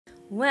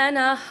When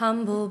a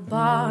humble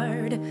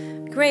bard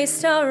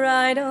graced a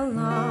ride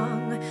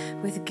along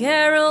with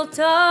Geralt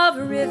of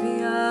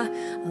Rivia,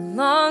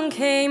 along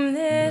came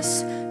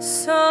this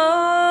song.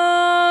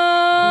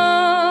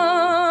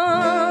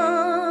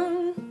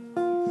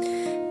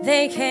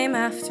 They came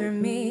after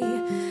me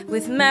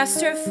with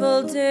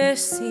masterful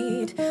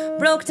deceit,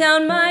 broke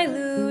down my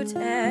lute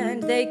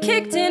and they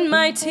kicked in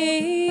my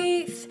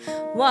teeth,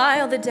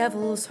 while the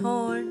devil's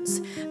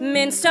horns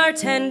minced our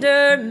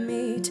tender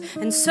meat.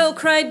 And so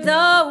cried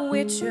the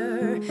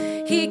witcher,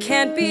 he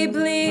can't be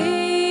bleed.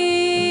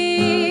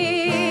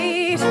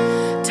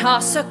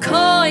 Toss a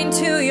coin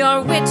to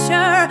your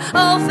witcher,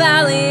 O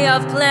Valley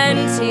of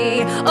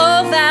Plenty,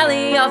 O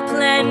Valley of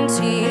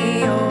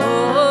Plenty,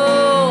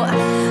 oh.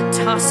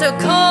 Toss a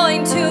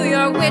coin to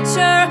your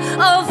witcher,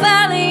 O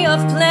Valley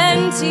of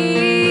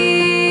Plenty.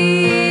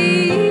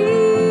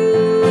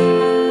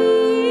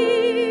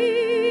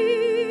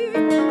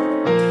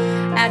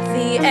 At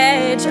the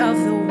edge of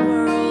the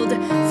world,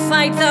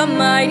 fight the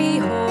mighty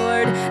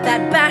horde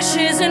that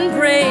bashes and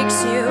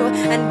breaks you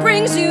and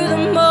brings you the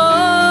morn.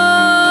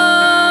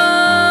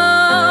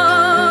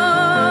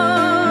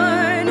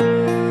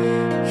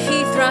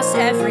 He thrust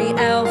every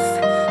elf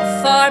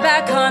far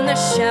back on the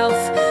shelf,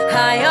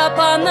 high up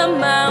on the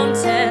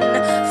mountain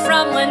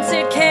from whence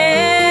it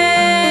came.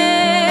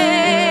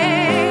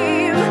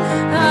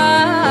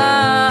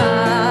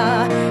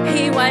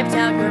 He wiped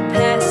out your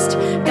pest,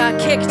 got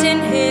kicked in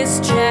his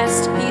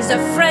chest. He's a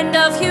friend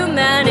of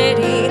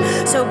humanity,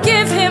 so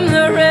give him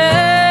the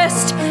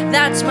rest.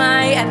 That's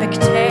my epic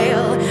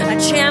tale. A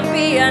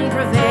champion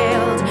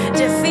prevailed,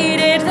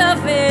 defeated the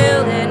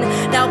villain.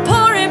 Now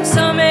pour him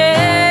some ale.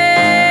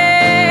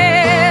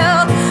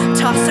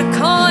 Toss a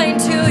coin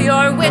to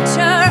your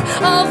witcher,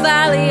 O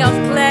Valley of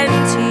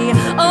Plenty,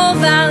 O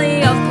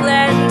Valley of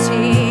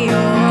Plenty,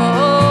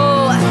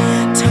 oh.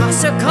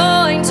 Toss a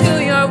coin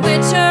to your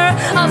witcher,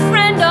 a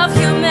friend of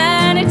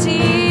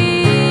humanity.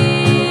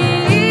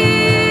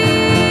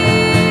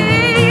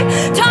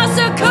 Toss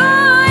a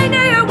coin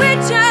to your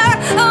witcher,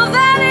 O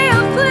Valley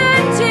of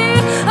Plenty,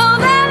 O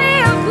Valley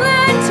of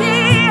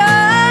Plenty, oh.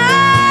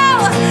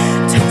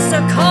 Toss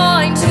a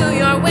coin to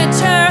your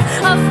witcher,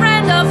 a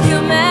friend of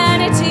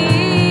humanity.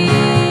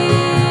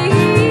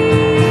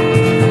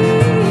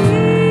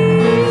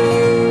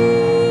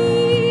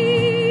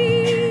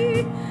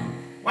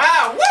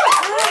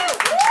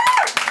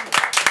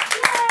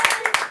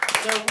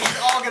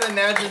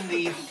 Imagine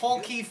the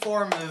hulky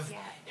form of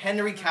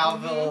Henry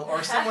Cavill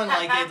or someone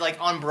like it, like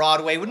on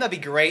Broadway. Wouldn't that be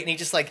great? And he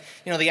just like,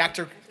 you know, the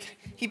actor,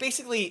 he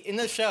basically in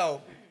the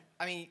show,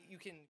 I mean, you can